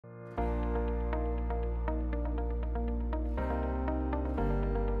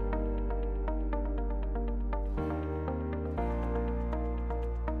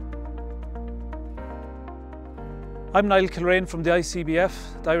I'm Niall Kilrane from the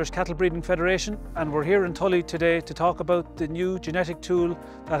ICBF, the Irish Cattle Breeding Federation, and we're here in Tully today to talk about the new genetic tool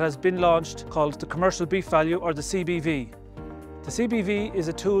that has been launched called the Commercial Beef Value, or the CBV. The CBV is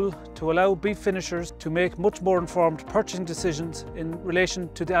a tool to allow beef finishers to make much more informed purchasing decisions in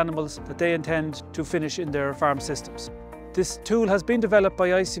relation to the animals that they intend to finish in their farm systems. This tool has been developed by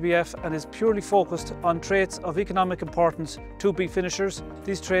ICBF and is purely focused on traits of economic importance to beef finishers.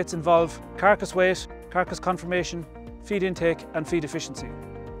 These traits involve carcass weight, carcass conformation, feed intake and feed efficiency.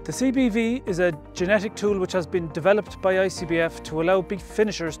 The CBV is a genetic tool which has been developed by ICBF to allow beef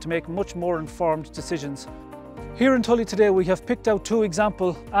finishers to make much more informed decisions. Here in Tully today we have picked out two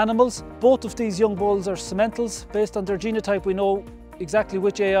example animals. Both of these young bulls are sementals. Based on their genotype we know exactly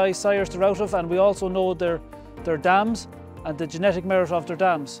which AI sires they're out of, and we also know their dams and the genetic merit of their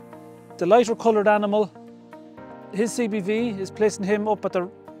dams. The lighter coloured animal, his CBV is placing him up at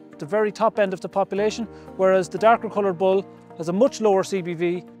the very top end of the population, whereas the darker coloured bull has a much lower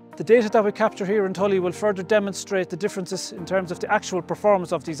CBV. The data that we capture here in Tully will further demonstrate the differences in terms of the actual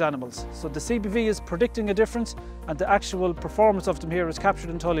performance of these animals. So the CBV is predicting a difference, and the actual performance of them here is captured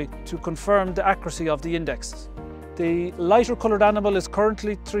in Tully to confirm the accuracy of the index. The lighter coloured animal is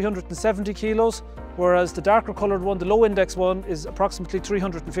currently 370 kilos, whereas the darker coloured one, the low index one, is approximately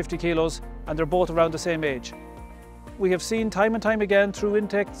 350 kilos, and they're both around the same age. We have seen time and time again through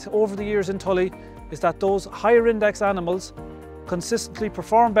intakes over the years in Tully is that those higher index animals consistently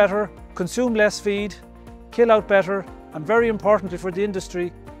perform better, consume less feed, kill out better, and very importantly for the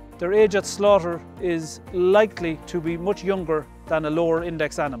industry, their age at slaughter is likely to be much younger than a lower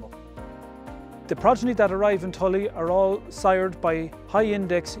index animal. The progeny that arrive in Tully are all sired by high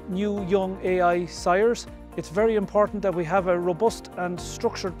index new young AI sires. It's very important that we have a robust and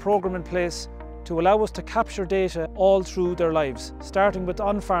structured program in place to allow us to capture data all through their lives, starting with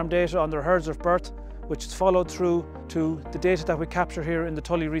on-farm data on their herds of birth, which is followed through to the data that we capture here in the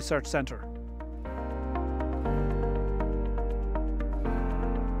Tully Research Centre.